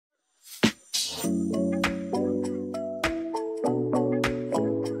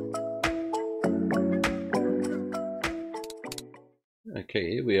Okay,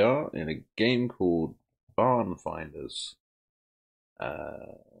 here we are in a game called Barn Finders.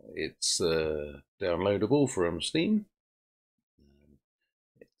 It's downloadable from Steam.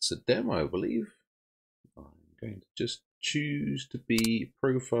 It's a demo, I believe. I'm going to just choose to be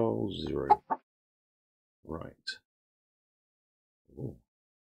Profile 0. Right. Ooh.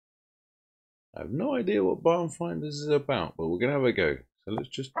 I have no idea what Barn Finders is about, but we're going to have a go. So let's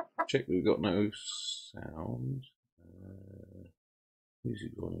just check we've got no sound.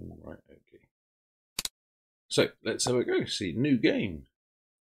 Music volume, right, okay. So let's have a go. See, new game.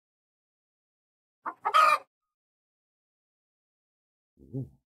 Ooh.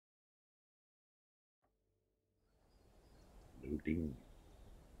 Loading.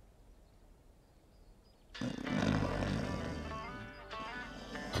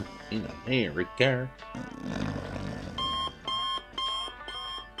 In America.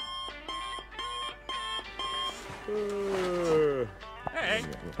 Hey,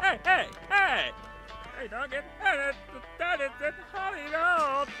 hey, hey, hey! Hey, dog, that is Holly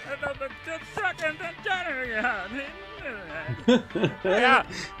Road, the truck and the generator.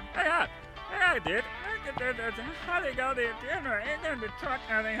 I did. Holly got the generator and the truck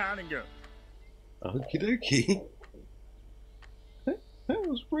and the Holly go. Okie dokie. That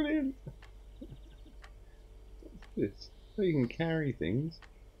was brilliant. What's this? So you can carry things.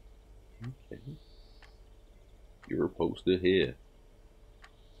 Okay. You're a poster here.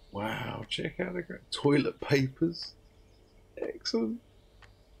 Wow, check out the great toilet papers. Excellent.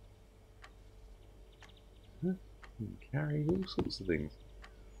 Huh? You can carry all sorts of things.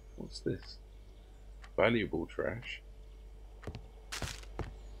 What's this? Valuable trash.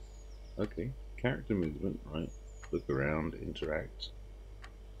 Okay. Character movement, right. Look around, interact.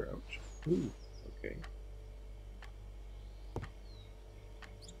 Crouch. Ooh, okay.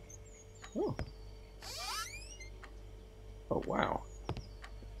 Oh. Oh, wow.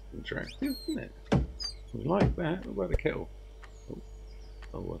 Interactive, isn't it? We like that. What about a kettle?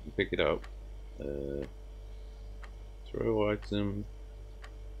 Oh, I can pick it up. Throw item.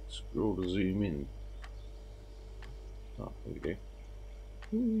 Scroll to zoom in. Oh, there we go.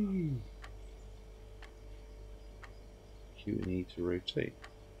 Whee. Q and E to rotate.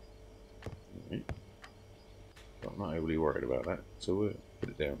 Alright. I'm not overly worried about that, so we'll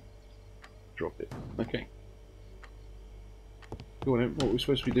put it down. Drop it. Okay. Go on then, what are we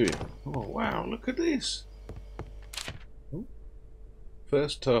supposed to be doing? Oh wow, look at this! Oh.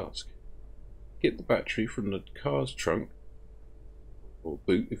 First task. Get the battery from the car's trunk. Or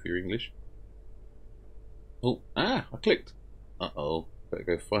boot if you're English. Oh, I clicked! Uh-oh, better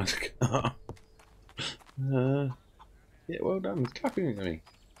go find a car. Yeah, well done, it's clapping at me.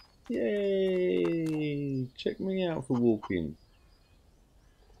 Yay! Check me out for walking.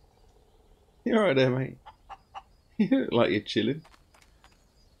 You alright there, mate? You look like you're chilling.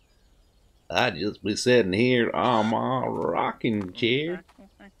 I just be sitting here on my rocking chair,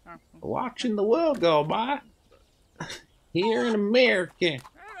 watching the world go by. Here in America.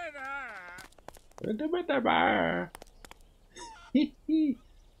 Where's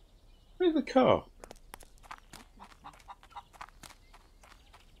the car?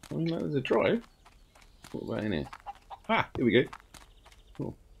 I mean, that was a drive. What about in here? Ah, here we go.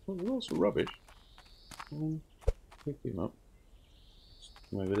 Oh, there's lots of rubbish. Pick him up.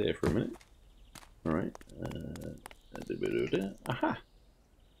 Come over there for a minute. Alright. Aha!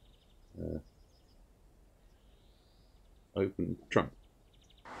 Open trunk.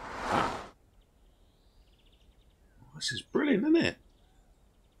 Ah! Oh, this is brilliant, isn't it?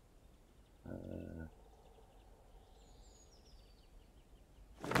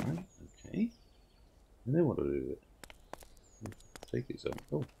 Alright, okay. And then what do I do with it? Take it somewhere.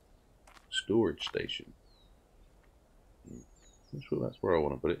 Oh, storage station. I'm sure that's where I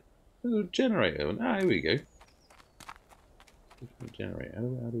want to put it. There's a generator. Ah, here we go. Generator. How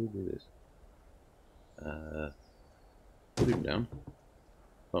do we do this? Put him down.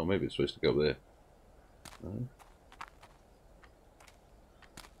 Oh, maybe it's supposed to go up there. No. Not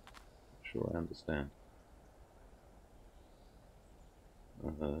sure I understand.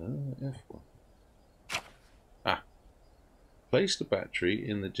 F1. Ah. Place the battery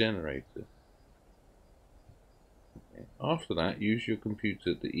in the generator. Okay. After that, use your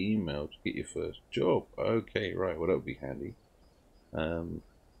computer to email to get your first job. Okay, right. Well, that would be handy.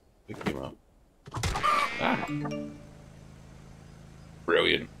 Pick him up. Ah!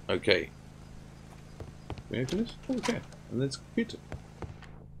 Brilliant. Okay. Can we open this? Oh, we can. And there's a computer.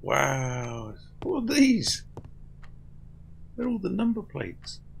 Wow. What are these? They're all the number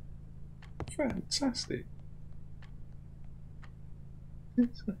plates. Fantastic.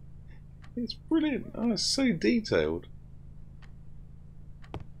 It's brilliant. Oh, it's so detailed.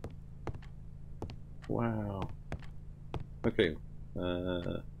 Wow. Okay.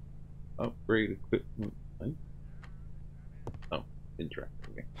 Upgrade equipment. Oh, interact.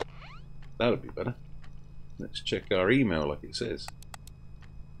 Okay. That'll be better. Let's check our email like it says.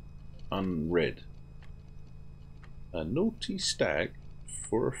 Unread. A naughty stag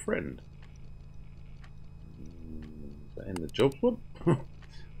for a friend. Is that in the jobs one?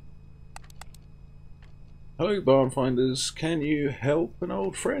 Hello, barn finders. Can you help an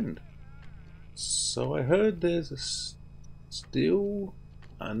old friend? So I heard there's still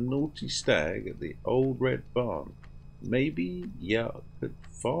a naughty stag at the old red barn. Maybe you could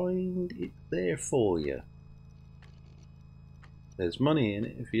find it there for you. There's money in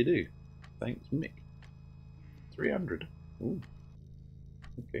it if you do. Thanks, Mick. 300. Ooh.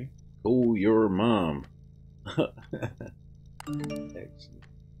 Okay. Call your mom. Excellent.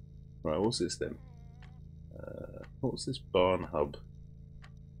 Right, what's this then? What's this barn hub?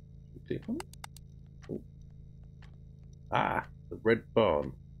 Click on it? Oh. Ah, the red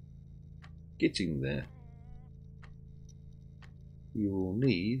barn. Getting there. You will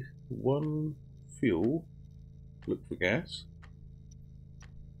need 1 fuel, look for gas,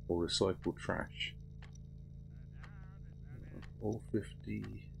 or recycle trash. All 50. We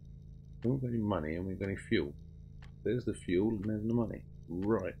haven't got any money and we've got any fuel. There's the fuel and there's the money.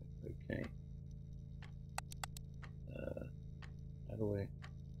 Right, okay. How do I...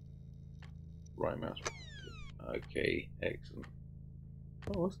 Right mouse. Okay, excellent.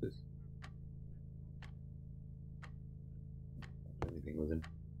 Oh, what's this? Anything with him.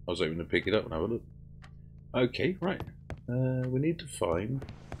 I was hoping to pick it up and have a look. Okay, right. We need to find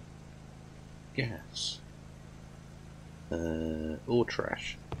gas. Or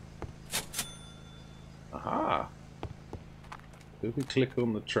trash. Aha! So if we click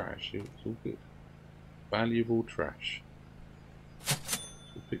on the trash, it's all good. Valuable trash. So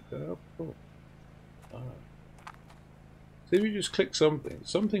pick that up. Oh. Ah. See, if you just click something,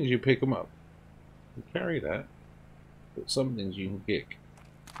 some things you pick them up. You carry that, but some things you can kick.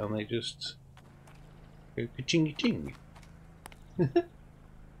 And they just go ka-ching ching. Strange.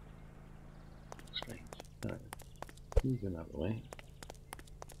 Alright. Move another way.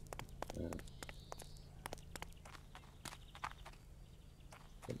 Don't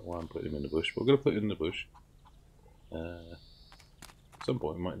know why I'm putting him in the bush, but we're going to put him in the bush. At some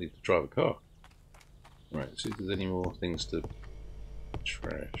point we might need to drive a car. Right, see if there's any more things to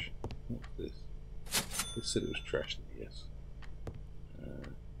trash. What's this? This said it was trash, yes.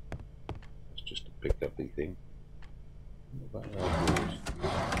 It's just a pick up thing. What about our drawers?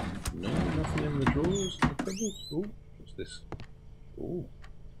 No, nothing in the drawers, in the cupboards. Oh, what's this? Oh.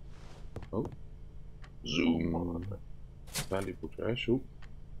 Oh. Zoom. Valuable trash. Oh.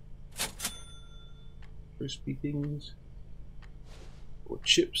 Crispy things. Or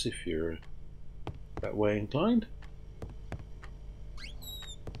chips if you're that way inclined.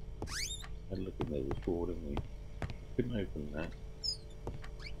 Had a look in there before, didn't we? Couldn't open that.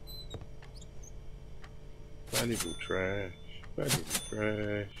 Valuable trash. Valuable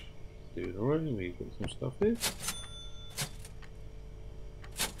trash. Doing alright, we've got some stuff here.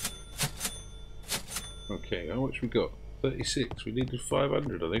 Okay, how much we got? 36. We needed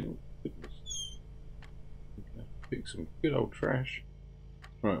 500, I think. Goodness. Okay, pick some good old trash.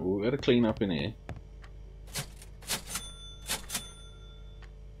 Right, well, we better clean up in here.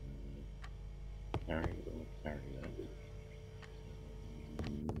 Carry that.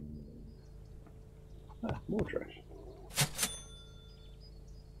 Ah, more trash.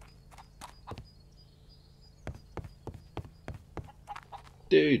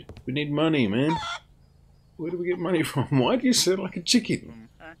 Dude, we need money, man. Where do we get money from? Why do you sound like a chicken?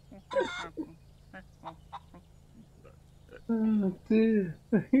 Oh dear,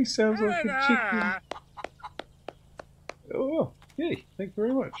 he sounds like a chicken. Oh, yay, thank you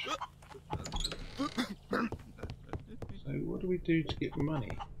very much. So what do we do to get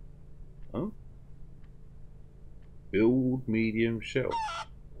money? Huh? Build medium shelf.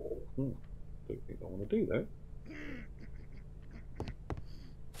 Don't think I want to do that.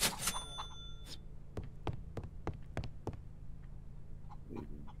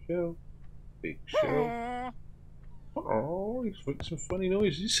 Medium shelf. Big shelf. Oh, he's making some funny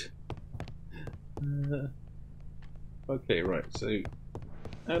noises. Okay, right, so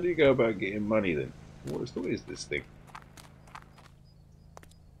how do you go about getting money then? What is this thing?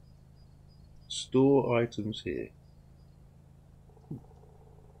 Store items here.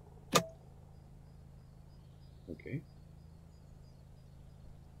 Okay.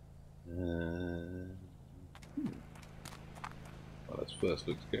 Well, that's first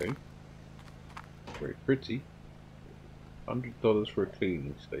looks go. Very pretty. $100 for a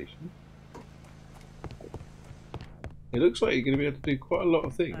cleaning station. It looks like you're going to be able to do quite a lot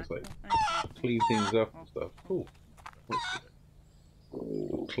of things, like clean things up and stuff. Oh, what's this?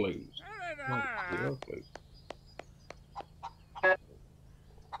 Oh, closed. Oh, they are closed.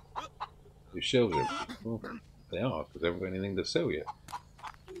 Your shelves are empty. Well, they are, because they haven't got anything to sell yet.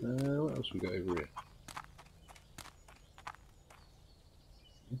 What else we got over here?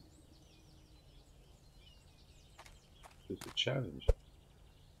 It's a challenge.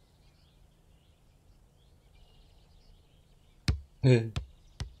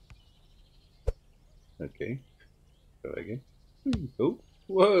 Okay. Go again. Oh,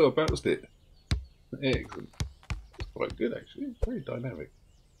 whoa, I bounced it. Excellent. It's quite good, actually. It's very dynamic.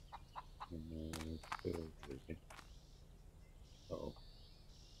 Oh,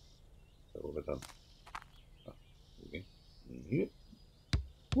 so what have I done? Oh, okay. Yep.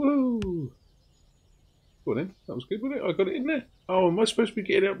 Whoa! Go on then. That was good, wasn't it? I got it in there. Oh, am I supposed to be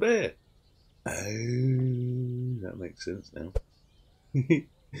getting up there? Oh, that makes sense now. You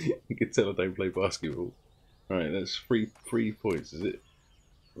can tell I don't play basketball. Right, that's three points, is it?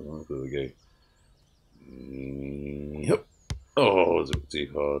 Oh, there we go. Yep. Oh, it's a bit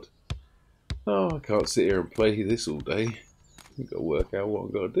too hard. Oh, I can't sit here and play this all day. I've got to work out what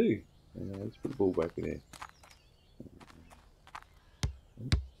I've got to do. Let's put the ball back in here.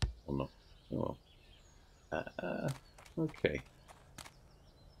 Or not. Oh well. Okay.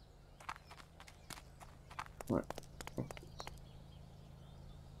 Right.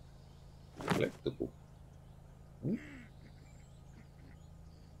 Collectible. Ooh.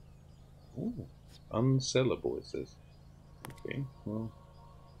 Ooh. Unsellable, it says. Okay, well.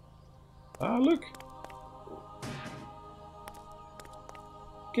 Ah, look!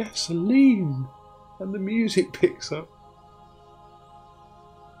 Gasoline! And the music picks up.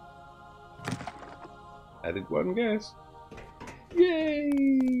 Added one gas.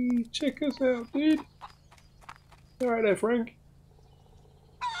 Yay! Check us out, dude! Alright there, Frank.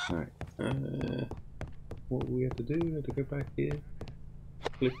 Alright. What we have to do? We have to go back here.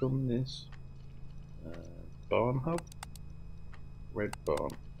 Click on this. Barn hub. Red barn.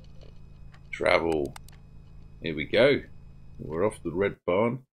 Travel. Here we go. We're off to the red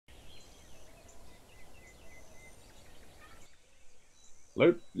barn.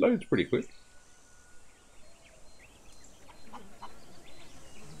 Loads pretty quick.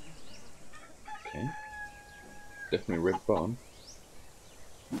 Okay. Definitely red barn.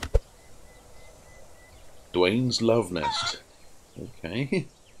 Dwayne's love nest. Okay.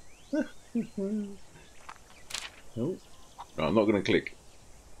 Oh. No, I'm not going to click.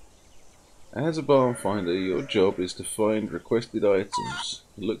 As a barn finder, your job is to find requested items.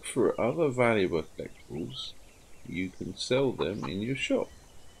 Look for other valuable collectibles. You can sell them in your shop.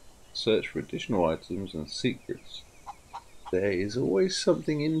 Search for additional items and secrets. There is always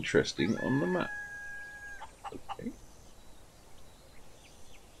something interesting on the map. Okay.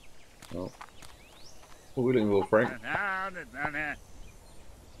 Well, what are we looking for, Frank?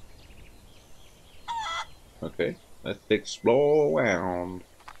 Okay, let's explore around.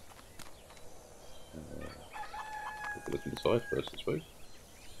 Take a look inside first, I suppose.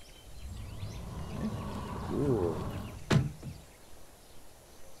 Whoa.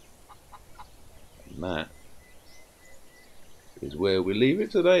 And that is where we leave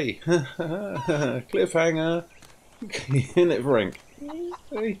it today. Cliffhanger. Isn't it, Frank?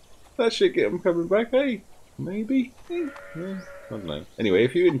 Hey, that should get them coming back, hey? Maybe? Yeah, I don't know. Anyway,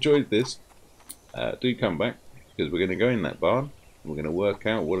 if you enjoyed this, do come back, because we're going to go in that barn. We're going to work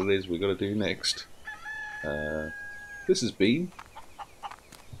out what it is we've got to do next. This has been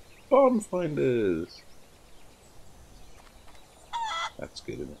Barn Finders. That's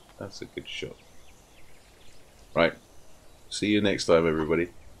good, isn't it? That's a good shot. Right. See you next time, everybody.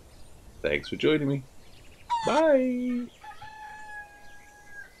 Thanks for joining me. Bye.